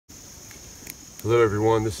Hello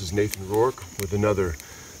everyone, this is Nathan Rourke with another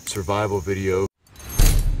survival video.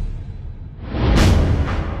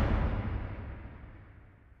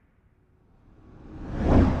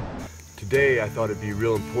 Today I thought it'd be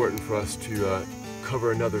real important for us to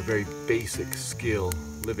cover another very basic skill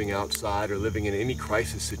living outside or living in any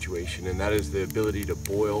crisis situation, and that is the ability to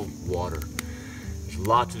boil water. There's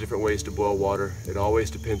lots of different ways to boil water. It always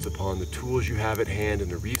depends upon the tools you have at hand and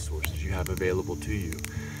the resources you have available to you.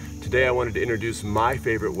 Today I wanted to introduce my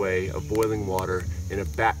favorite way of boiling water in a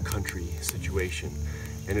backcountry situation,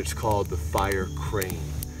 and it's called the fire crane.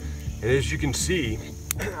 And as you can see,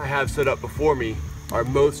 I have set up before me our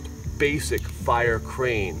most basic fire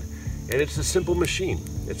crane, and it's a simple machine.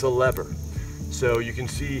 It's a lever. So you can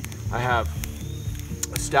see I have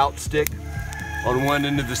a stout stick. On one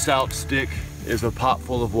end of the stout stick is a pot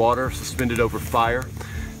full of water suspended over fire.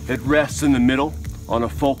 It rests in the middle on a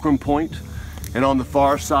fulcrum point. And on the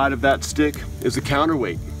far side of that stick is a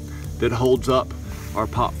counterweight that holds up our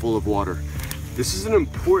pot full of water. This is an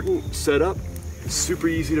important setup. It's super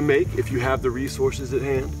easy to make if you have the resources at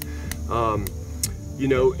hand. You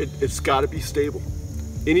know, it's got to be stable.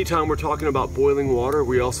 Anytime we're talking about boiling water,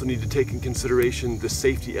 we also need to take in consideration the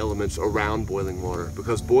safety elements around boiling water,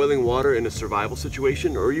 because boiling water in a survival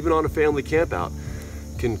situation or even on a family campout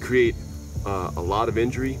can create a lot of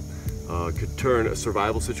injury. Could turn a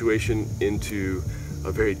survival situation into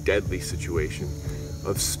a very deadly situation.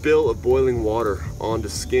 A spill of boiling water onto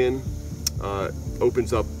skin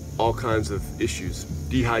opens up all kinds of issues.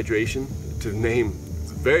 Dehydration, to name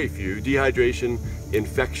very few. Dehydration,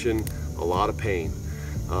 infection, a lot of pain.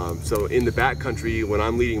 So in the backcountry, when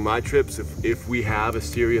I'm leading my trips, if we have a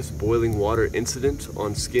serious boiling water incident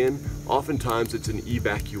on skin, oftentimes it's an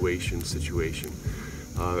evacuation situation.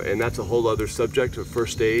 And that's a whole other subject of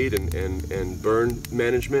first aid and burn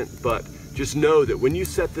management. But just know that when you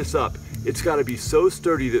set this up, it's got to be so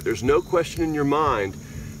sturdy that there's no question in your mind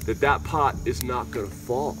that that pot is not going to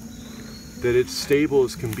fall, that it's stable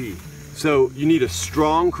as can be. So you need a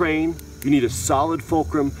strong crane, you need a solid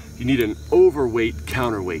fulcrum, you need an overweight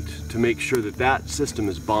counterweight to make sure that that system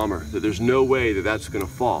is bomber, that there's no way that that's going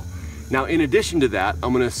to fall. Now, in addition to that,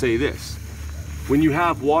 I'm going to say this. When you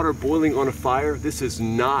have water boiling on a fire, this is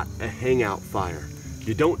not a hangout fire.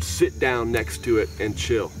 You don't sit down next to it and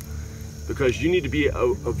chill, because you need to be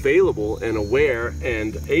available and aware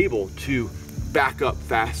and able to back up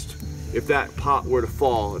fast. If that pot were to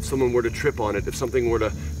fall, if someone were to trip on it, if something were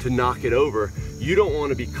to knock it over, you don't want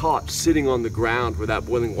to be caught sitting on the ground where that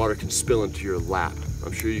boiling water can spill into your lap.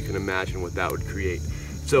 I'm sure you can imagine what that would create.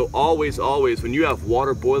 So always, when you have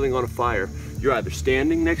water boiling on a fire, you're either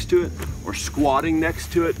standing next to it or squatting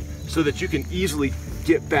next to it so that you can easily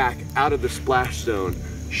get back out of the splash zone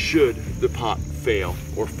should the pot fail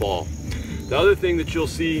or fall. The other thing that you'll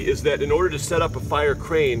see is that in order to set up a fire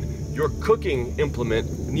crane, your cooking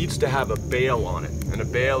implement needs to have a bail on it. And a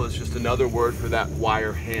bail is just another word for that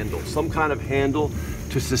wire handle, some kind of handle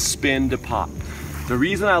to suspend a pot. The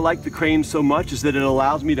reason I like the crane so much is that it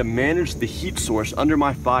allows me to manage the heat source under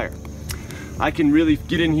my fire. I can really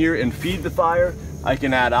get in here and feed the fire. I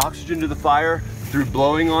can add oxygen to the fire through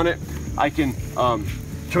blowing on it. I can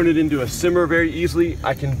turn it into a simmer very easily.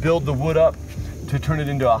 I can build the wood up to turn it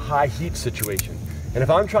into a high heat situation. And if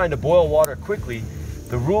I'm trying to boil water quickly,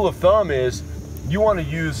 the rule of thumb is you want to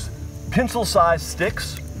use pencil-sized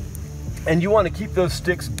sticks, and you want to keep those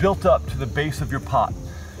sticks built up to the base of your pot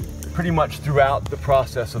pretty much throughout the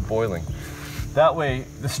process of boiling. That way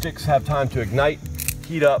the sticks have time to ignite,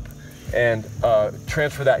 heat up, and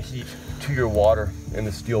transfer that heat to your water in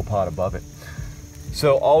the steel pot above it.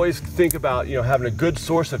 So always think about, you know, having a good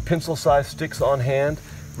source of pencil-sized sticks on hand.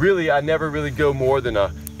 Really, I never really go more than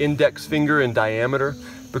an index finger in diameter,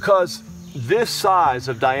 because this size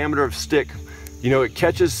of diameter of stick, you know, it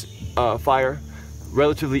catches fire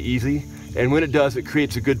relatively easy, and when it does, it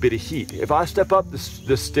creates a good bit of heat. If I step up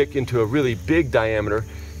this stick into a really big diameter,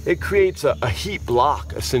 it creates a heat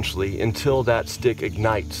block essentially until that stick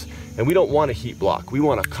ignites. And we don't want a heat block. We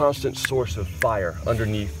want a constant source of fire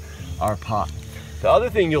underneath our pot. The other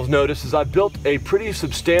thing you'll notice is I built a pretty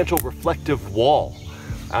substantial reflective wall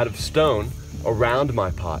out of stone around my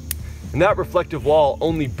pot. And that reflective wall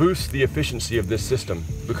only boosts the efficiency of this system,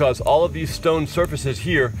 because all of these stone surfaces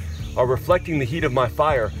here are reflecting the heat of my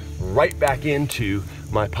fire right back into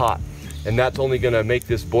my pot. And that's only gonna make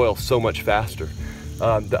this boil so much faster.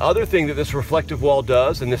 The other thing that this reflective wall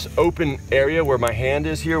does, in this open area where my hand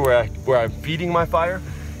is here, where I'm feeding my fire,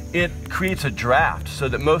 it creates a draft so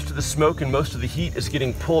that most of the smoke and most of the heat is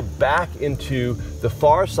getting pulled back into the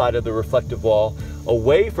far side of the reflective wall,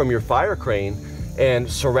 away from your fire crane,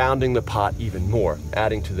 and surrounding the pot even more,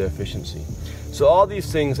 adding to the efficiency. So all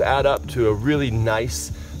these things add up to a really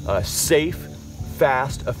nice, safe,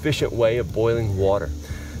 fast, efficient way of boiling water.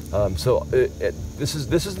 This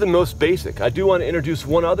is the most basic. I do want to introduce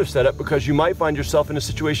one other setup because you might find yourself in a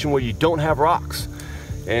situation where you don't have rocks,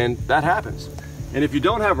 and that happens. And if you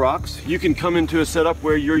don't have rocks, you can come into a setup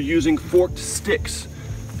where you're using forked sticks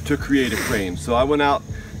to create a crane. So I went out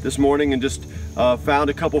this morning and just found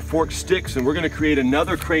a couple forked sticks, and we're going to create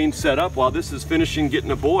another crane setup while this is finishing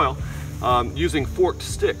getting a boil using forked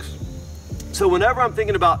sticks. So whenever I'm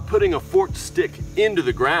thinking about putting a forked stick into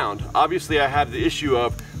the ground, obviously I have the issue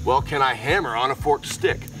of, well, can I hammer on a forked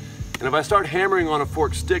stick? And if I start hammering on a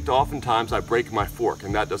forked stick, oftentimes I break my fork,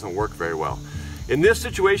 and that doesn't work very well. In this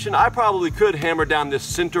situation, I probably could hammer down this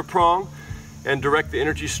center prong and direct the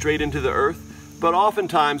energy straight into the earth, but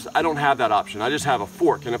oftentimes I don't have that option. I just have a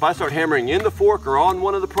fork, and if I start hammering in the fork or on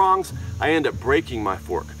one of the prongs, I end up breaking my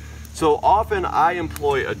fork. So often I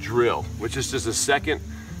employ a drill, which is just a second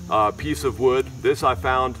piece of wood. This I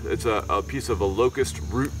found, it's a piece of a locust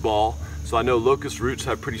root ball. So I know locust roots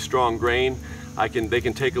have pretty strong grain. They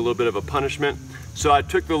can take a little bit of a punishment. So I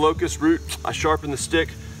took the locust root, I sharpened the stick.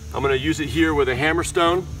 I'm gonna use it here with a hammer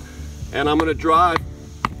stone, and I'm gonna drive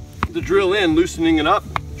the drill in, loosening it up,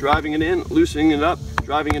 driving it in, loosening it up,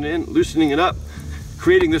 driving it in, loosening it up,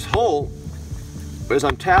 creating this hole as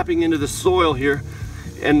I'm tapping into the soil here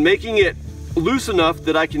and making it loose enough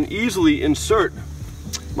that I can easily insert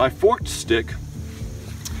my forked stick,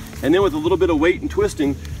 and then with a little bit of weight and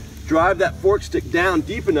twisting, drive that forked stick down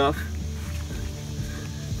deep enough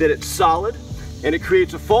that it's solid and it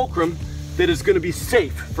creates a fulcrum that is going to be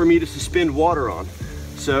safe for me to suspend water on.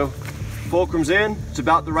 So fulcrum's in, it's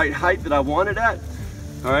about the right height that I want it at.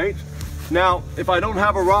 All right, now if I don't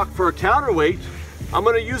have a rock for a counterweight, I'm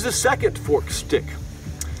going to use a second forked stick,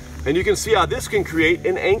 and you can see how this can create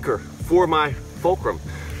an anchor for my fulcrum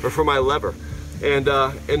or for my lever.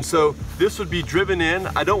 And so this would be driven in.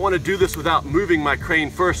 I don't want to do this without moving my crane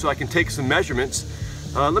first, so I can take some measurements.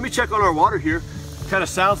 Let me check on our water here. Kind of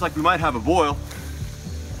sounds like we might have a boil.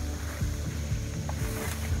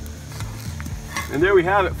 And there we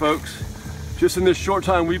have it, folks. Just in this short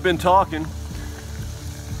time we've been talking,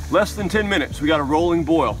 less than 10 minutes, we got a rolling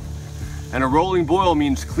boil. And a rolling boil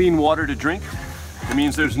means clean water to drink. It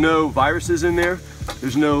means there's no viruses in there.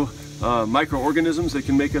 There's no microorganisms that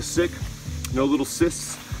can make us sick. No little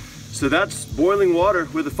cysts. So that's boiling water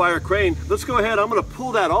with a fire crane. Let's go ahead, I'm gonna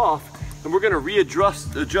pull that off, and we're gonna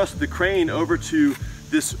adjust the crane over to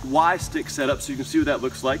this Y stick setup so you can see what that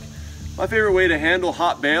looks like. My favorite way to handle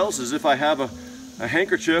hot bales is if I have a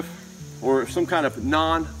handkerchief or some kind of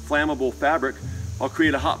non-flammable fabric, I'll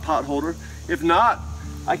create a hot pot holder. If not,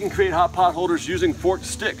 I can create hot pot holders using forked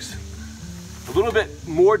sticks. A little bit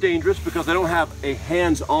more dangerous because I don't have a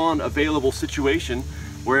hands-on available situation.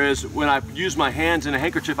 Whereas when I use my hands in a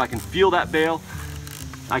handkerchief, I can feel that bale,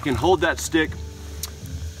 I can hold that stick,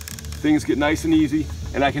 things get nice and easy,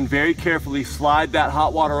 and I can very carefully slide that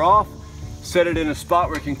hot water off, set it in a spot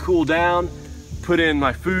where it can cool down, put in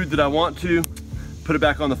my food that I want to, put it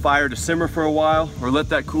back on the fire to simmer for a while, or let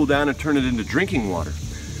that cool down and turn it into drinking water.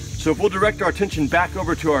 So if we'll direct our attention back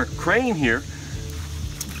over to our crane here,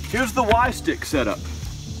 here's the Y stick setup.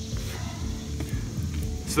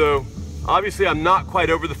 So obviously I'm not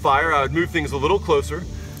quite over the fire. I would move things a little closer,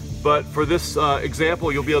 but for this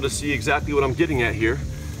example, you'll be able to see exactly what I'm getting at here.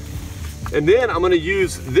 And then I'm gonna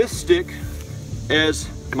use this stick as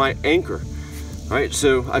my anchor. All right,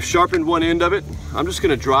 so I've sharpened one end of it. I'm just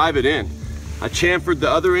gonna drive it in. I chamfered the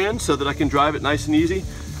other end so that I can drive it nice and easy.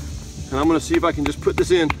 And I'm gonna see if I can just put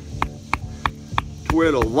this in to where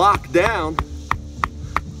it'll lock down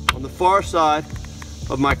on the far side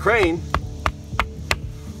of my crane,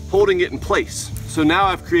 holding it in place. So now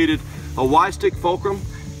I've created a Y stick fulcrum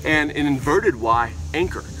and an inverted Y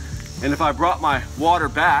anchor. And if I brought my water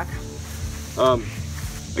back,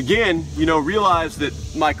 again, realize that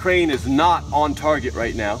my crane is not on target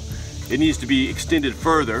right now. It needs to be extended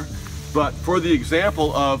further. But for the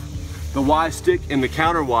example of the Y stick and the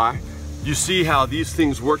counter Y, you see how these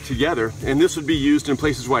things work together. And this would be used in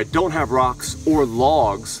places where I don't have rocks or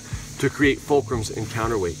logs to create fulcrums and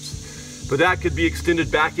counterweights. But that could be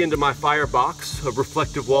extended back into my fire box of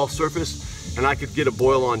reflective wall surface, and I could get a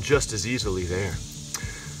boil on just as easily there.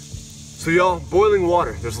 So y'all, boiling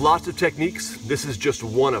water, there's lots of techniques. This is just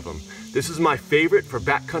one of them. This is my favorite for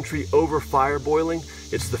backcountry over fire boiling.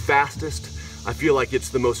 It's the fastest. I feel like it's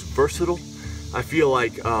the most versatile. I feel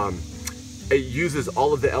like it uses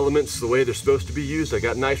all of the elements the way they're supposed to be used. I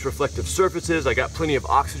got nice reflective surfaces. I got plenty of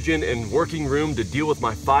oxygen and working room to deal with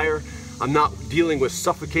my fire. I'm not dealing with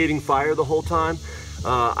suffocating fire the whole time.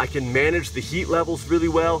 I can manage the heat levels really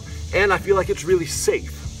well, and I feel like it's really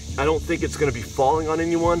safe. I don't think it's gonna be falling on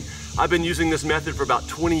anyone. I've been using this method for about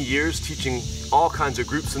 20 years, teaching all kinds of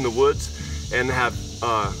groups in the woods, and have,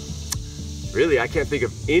 really, I can't think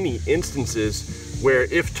of any instances where,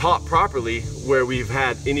 if taught properly, where we've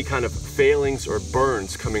had any kind of failings or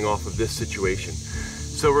burns coming off of this situation.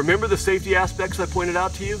 So remember the safety aspects I pointed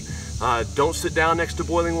out to you. Don't sit down next to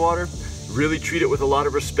boiling water. Really treat it with a lot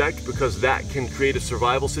of respect, because that can create a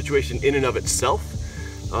survival situation in and of itself.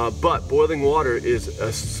 But boiling water is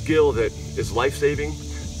a skill that is life-saving,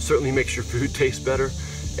 certainly makes your food taste better.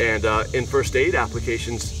 And in first aid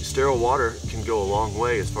applications, sterile water can go a long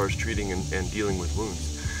way as far as treating and dealing with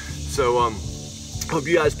wounds. So hope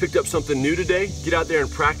you guys picked up something new today. Get out there and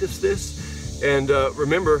practice this. And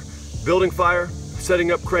remember, building fire,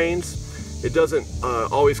 setting up cranes, it doesn't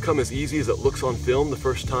always come as easy as it looks on film the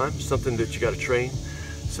first time. Something that you got to train.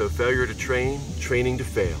 So failure to train, training to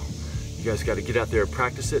fail. You guys got to get out there and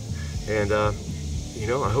practice it. And you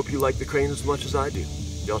know, I hope you like the crane as much as I do.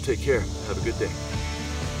 Y'all take care. Have a good day.